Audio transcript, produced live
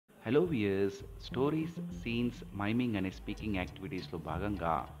Hello viewers stories scenes miming అనే speaking యాక్టివిటీస్లో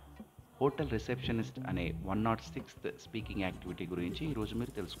భాగంగా హోటల్ రిసెప్షనిస్ట్ అనే 106th స్పీకింగ్ యాక్టివిటీ గురించి ఈరోజు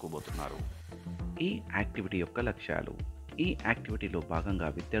మీరు తెలుసుకోబోతున్నారు. ఈ యాక్టివిటీ యొక్క లక్ష్యాలు: ఈ యాక్టివిటీలో భాగంగా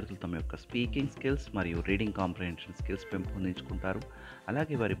విద్యార్థులు తమ యొక్క స్పీకింగ్ స్కిల్స్ మరియు రీడింగ్ కాంప్రహెన్షన్ స్కిల్స్ పెంపొందించుకుంటారు.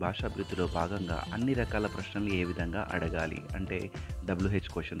 అలాగే వారి భాషాభివృద్ధిలో భాగంగా అన్ని రకాల ప్రశ్నలు ఏ విధంగా అడగాలి అంటే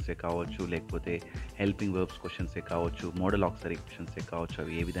క్వశ్చన్సే కావచ్చు, లేకపోతే హెల్పింగ్ వర్బ్స్ క్వశ్చన్సే కావచ్చు, మోడల్ ఆక్సరీ క్వశ్చన్సే కావచ్చు,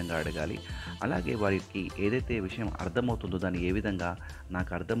 అవి ఏ విధంగా అడగాలి, అలాగే వారికి ఏదైతే విషయం అర్థమవుతుందో దాన్ని ఏ విధంగా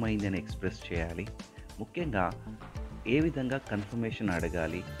నాకు అర్థమైంది అని ఎక్స్ప్రెస్ చేయాలి, ముఖ్యంగా ఏ విధంగా కన్ఫర్మేషన్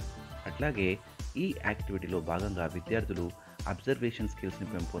అడగాలి. అట్లాగే ఈ యాక్టివిటీలో భాగంగా విద్యార్థులు అబ్జర్వేషన్ స్కిల్స్ని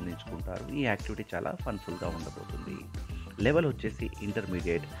పెంపొందించుకుంటారు. ఈ యాక్టివిటీ చాలా ఫన్ఫుల్గా ఉండబోతుంది. లెవెల్ వచ్చేసి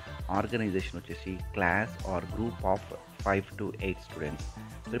ఇంటర్మీడియట్, ఆర్గనైజేషన్ వచ్చేసి class are group of 5 to 8 students.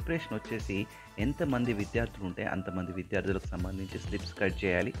 Preparation వచ్చేసి ఎంతమంది విద్యార్థులు ఉంటే అంతమంది విద్యార్థులకు సంబంధించి స్లిప్స్ కట్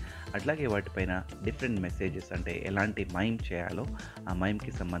చేయాలి. అట్లాగే వాటిపైన డిఫరెంట్ మెసేజెస్ అంటే ఎలాంటి మైమ్ చేయాలో ఆ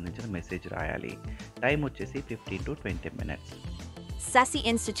మైమ్కి సంబంధించిన మెసేజ్ రాయాలి. టైం వచ్చేసి 15 to 20 minutes. Sasi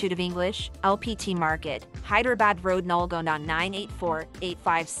Institute of English, LPT Market, Hyderabad Road, Nalgonda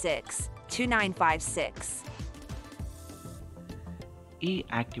 984-856-2956. ఈ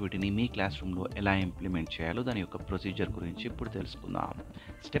యాక్టివిటీని మీ క్లాస్ రూమ్లో ఎలా ఇంప్లిమెంట్ చేయాలో దాని యొక్క ప్రొసీజర్ గురించి ఇప్పుడు తెలుసుకుందాం.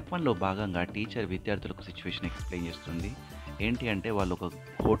 స్టెప్ 1లో భాగంగా టీచర్ విద్యార్థులకు సిచ్యువేషన్ ఎక్స్ప్లెయిన్ చేస్తుంది. ఏంటి అంటే వాళ్ళు ఒక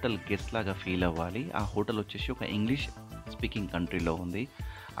హోటల్ గెస్ట్ లాగా ఫీల్ అవ్వాలి. ఆ హోటల్ వచ్చేసి ఒక ఇంగ్లీష్ స్పీకింగ్ కంట్రీలో ఉంది.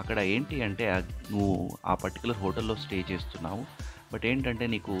 అక్కడ ఏంటి అంటే నువ్వు ఆ పర్టికులర్ హోటల్లో స్టే చేస్తున్నావు, బట్ ఏంటంటే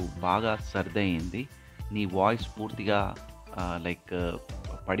నీకు బాగా సర్దయింది, నీ వాయిస్ పూర్తిగా లైక్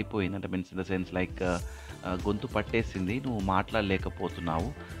పడిపోయింది, అంటే means in the sense like గొంతు పట్టేసింది, నువ్వు మాట్లాడలేకపోతున్నావు.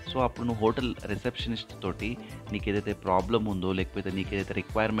 సో అప్పుడు నువ్వు హోటల్ రిసెప్షనిస్ట్ తోటి నీకు ఏదైతే ప్రాబ్లం ఉందో, లేకపోతే నీకు ఏదైతే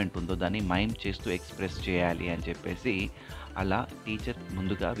రిక్వైర్మెంట్ ఉందో దాన్ని మైమ్ చేస్తూ ఎక్స్ప్రెస్ చేయాలి అని చెప్పేసి అలా టీచర్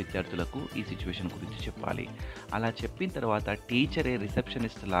ముందుగా విద్యార్థులకు ఈ సిచ్యువేషన్ గురించి చెప్పాలి. అలా చెప్పిన తర్వాత టీచరే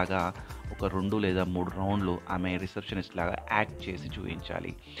రిసెప్షనిస్ట్ లాగా ఒక 2 లేదా 3 రౌండ్లు ఆమె రిసెప్షనిస్ట్ లాగా యాక్ట్ చేసి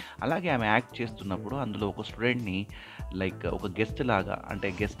చూపించాలి. అలాగే ఆమె యాక్ట్ చేస్తున్నప్పుడు అందులో ఒక స్టూడెంట్ని లైక్ ఒక గెస్ట్ లాగా, అంటే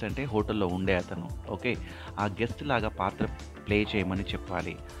గెస్ట్ అంటే హోటల్లో ఉండే అతను, ఓకే, ఆ గెస్ట్ లాగా పాత్ర ప్లే చేయమని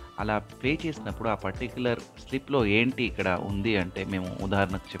చెప్పాలి. అలా ప్లే చేసినప్పుడు ఆ పర్టిక్యులర్ స్లిప్లో ఏంటి ఇక్కడ ఉంది అంటే, మేము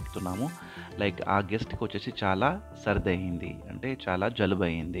ఉదాహరణకు చెప్తున్నాము, లైక్ ఆ గెస్ట్కి వచ్చేసి చాలా సర్దయింది, అంటే చాలా జలుబు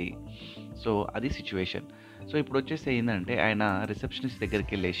అయింది. సో అది సిచ్యువేషన్. సో ఇప్పుడు వచ్చేసి ఏంటంటే ఆయన రిసెప్షనిస్ట్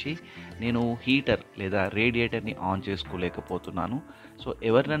దగ్గరికి వెళ్ళేసి, నేను హీటర్ లేదా రేడియేటర్ని ఆన్ చేసుకోలేకపోతున్నాను, సో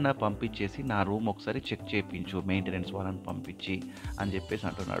ఎవరినన్నా పంపించేసి నా రూమ్ ఒకసారి చెక్ చేయించు, మెయింటెనెన్స్ వాళ్ళని పంపించి అని చెప్పేసి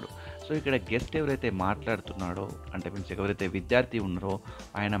అంటున్నాడు. సో ఇక్కడ గెస్ట్ ఎవరైతే మాట్లాడుతున్నాడో, అంటే మీన్స్ ఎవరైతే విద్యార్థి ఉన్నారో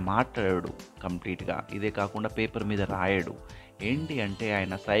ఆయన మాట్లాడాడు కంప్లీట్గా, ఇదే కాకుండా పేపర్ మీద రాయడు. ఏంటి అంటే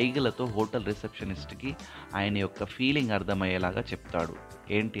ఆయన సైగలతో హోటల్ రిసెప్షనిస్ట్కి ఆయన యొక్క ఫీలింగ్ అర్థమయ్యేలాగా చెప్తాడు.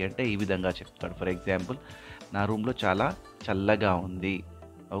 ఏంటి అంటే ఈ విధంగా చెప్తాడు. ఫర్ ఎగ్జాంపుల్, నా రూమ్లో చాలా చల్లగా ఉంది,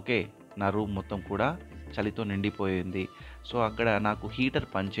 ఓకే, నా రూమ్ మొత్తం కూడా చలితో నిండిపోయింది, సో అక్కడ నాకు హీటర్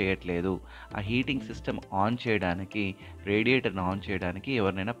పనిచేయట్లేదు, ఆ హీటింగ్ సిస్టమ్ ఆన్ చేయడానికి, రేడియేటర్ని ఆన్ చేయడానికి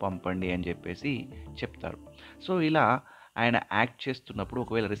ఎవరినైనా పంపండి అని చెప్పేసి చెప్తాడు. సో ఇలా ఆయన యాక్ట్ చేస్తున్నప్పుడు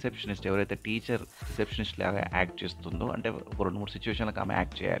ఒకవేళ రిసెప్షనిస్ట్ ఎవరైతే టీచర్ రిసెప్షనిస్ట్ లాగా యాక్ట్ చేస్తుందో, అంటే ఒక 2-3 సిచ్యువేషన్లకు ఆమె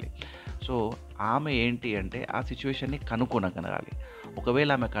యాక్ట్ చేయాలి. సో ఆమె ఏంటి అంటే ఆ సిచ్యువేషన్ని కనుక్కోనగలగాలి. ఒకవేళ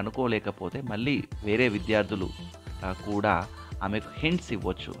ఆమె కనుక్కోలేకపోతే మళ్ళీ వేరే విద్యార్థులు కూడా ఆమెకు హింట్స్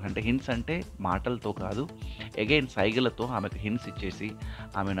ఇవ్వచ్చు. అంటే హింట్స్ అంటే మాటలతో కాదు, అగైన్ సైగలతో ఆమెకు హింట్స్ ఇచ్చేసి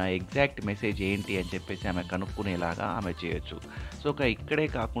ఆమె నా ఎగ్జాక్ట్ మెసేజ్ ఏంటి అని చెప్పేసి ఆమె కనుక్కునేలాగా ఆమె చేయొచ్చు. సో ఇక్కడే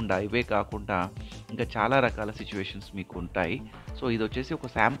కాకుండా, ఇవే కాకుండా ఇంకా చాలా రకాల సిచ్యువేషన్స్ మీకు ఉంటాయి. సో ఇది వచ్చేసి ఒక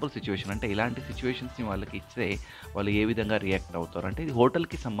శాంపుల్ సిచ్యువేషన్, అంటే ఇలాంటి సిచ్యువేషన్స్ని వాళ్ళకి ఇస్తే వాళ్ళు ఏ విధంగా రియాక్ట్ అవుతారు, అంటే ఇది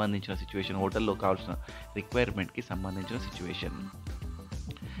హోటల్కి సంబంధించిన సిచ్యువేషన్, హోటల్లో కావాల్సిన రిక్వైర్మెంట్కి సంబంధించిన సిచ్యువేషన్.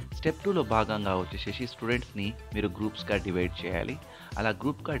 స్టెప్ 2లో భాగంగా వచ్చేసి స్టూడెంట్స్ని మీరు గ్రూప్స్గా డివైడ్ చేయాలి. అలా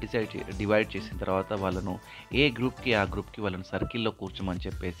గ్రూప్గా డివైడ్ చేసిన తర్వాత వాళ్ళను ఏ గ్రూప్కి ఆ గ్రూప్కి వాళ్ళని సర్కిల్లో కూర్చోమని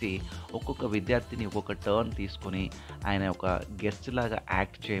చెప్పేసి ఒక్కొక్క విద్యార్థిని ఒక్కొక్క టర్న్ తీసుకొని ఆయన ఒక గెస్ట్ లాగా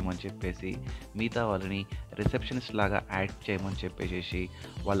యాక్ట్ చేయమని చెప్పేసి, మిగతా వాళ్ళని రిసెప్షనిస్ట్ లాగా యాక్ట్ చేయమని చెప్పేసి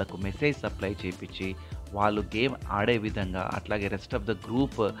వాళ్ళకు మెసేజ్ సప్లై చేయించి వాళ్ళు గేమ్ ఆడే విధంగా, అట్లాగే రెస్ట్ ఆఫ్ ద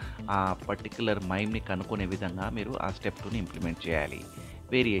గ్రూప్ ఆ పర్టిక్యులర్ మైమ్ని కనుక్కునే విధంగా మీరు ఆ స్టెప్ 2ని ఇంప్లిమెంట్ చేయాలి.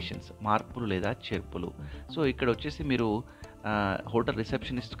 వేరియేషన్స్, మార్పులు లేదా చేర్పులు. సో ఇక్కడ వచ్చేసి మీరు హోటల్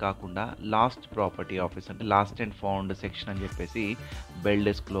రిసెప్షనిస్ట్ కాకుండా లాస్ట్ ప్రాపర్టీ ఆఫీస్, అంటే లాస్ట్ అండ్ ఫౌండ్ సెక్షన్ అని చెప్పేసి బెల్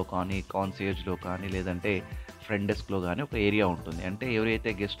డెస్క్లో కానీ, కాన్సియర్జ్లో కానీ, లేదంటే ఫ్రంట్ డెస్క్‌లో గాని ఒక ఏరియా ఉంటుంది. అంటే ఎవరైతే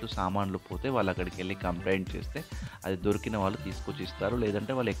గెస్ట్‌లు సామాన్లు పోతే వాళ్ళు అక్కడికెళ్ళి కంప్లెయింట్ చేస్తే అది దొరికిన వాళ్ళు తీసుకొచ్చి ఇస్తారు.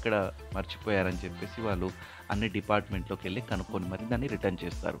 లేదంటే వాళ్ళు ఎక్కడ మర్చిపోయారని చెప్పేసి వాళ్ళు అన్ని డిపార్ట్‌మెంట్‌లోకెళ్ళి కనుక్కొని మరి దాన్ని రిటర్న్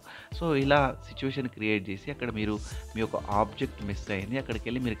చేస్తారు. సో, ఇలా సిట్యుయేషన్ క్రియేట్ చేసి అక్కడ మీరు మీ యొక్క ఆబ్జెక్ట్ మిస్ అయింది.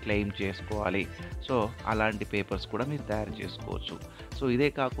 అక్కడికెళ్ళి మీరు క్లెయిమ్ చేసుకోవాలి. సో, అలాంటి పేపర్స్ కూడా మీరు తయారు చేసుకోవచ్చు. సో, ఇదే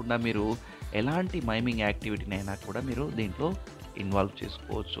కాకుండా మీరు ఎలాంటి మైమింగ్ యాక్టివిటీనైనా కూడా మీరు దీంట్లో ఇన్వాల్వ్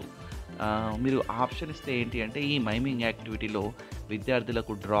చేసుకోవచ్చు. మీరు ఆప్షన్ ఇస్తే ఏంటి అంటే ఈ మైమింగ్ యాక్టివిటీలో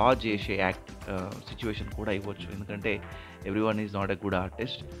విద్యార్థులకు డ్రా చేసే సిట్యుయేషన్ కూడా ఇవ్వచ్చు. ఎందుకంటే everyone is not a good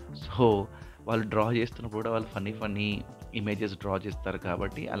artist. So, వాళ్ళు డ్రా చేస్తున్నప్పుడు కూడా వాళ్ళు ఫన్నీ ఇమేజెస్ డ్రా చేస్తారు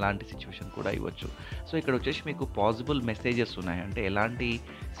కాబట్టి అలాంటి సిట్యుయేషన్ కూడా ఇవ్వచ్చు. సో, ఇక్కడ వచ్చేసి మీకు పాసిబుల్ మెసేజెస్ ఉన్నాయి. అంటే ఎలాంటి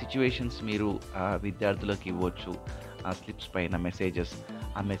సిట్యుయేషన్స్ మీరు విద్యార్థులకు ఇవ్వచ్చు. ఆ స్లిప్స్ పైన మెసేజెస్.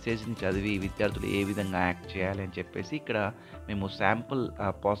 ఆ మెసేజ్‌ని చదివి విద్యార్థులు ఏ విధంగా యాక్ట్ చేయాలి అని చెప్పేసి ఇక్కడ మేము శాంపుల్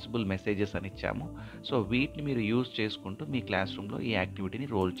పాసిబుల్ మెసేజెస్ అని ఇచ్చాము. సో, వీటిని మీరు యూజ్ చేసుకుంటూ మీ క్లాస్ రూమ్‌లో ఈ యాక్టివిటీని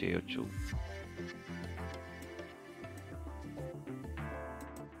రోల్ చేయొచ్చు.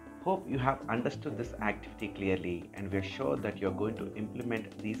 Hope you have understood this activity clearly, and we are sure that you are going to implement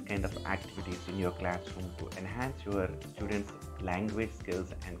these kind of activities in your classroom to enhance your students' language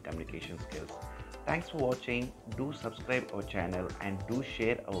skills and communication skills. Thanks for watching. Do subscribe our channel and do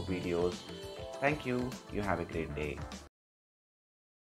share our videos. Thank you. You have a great day.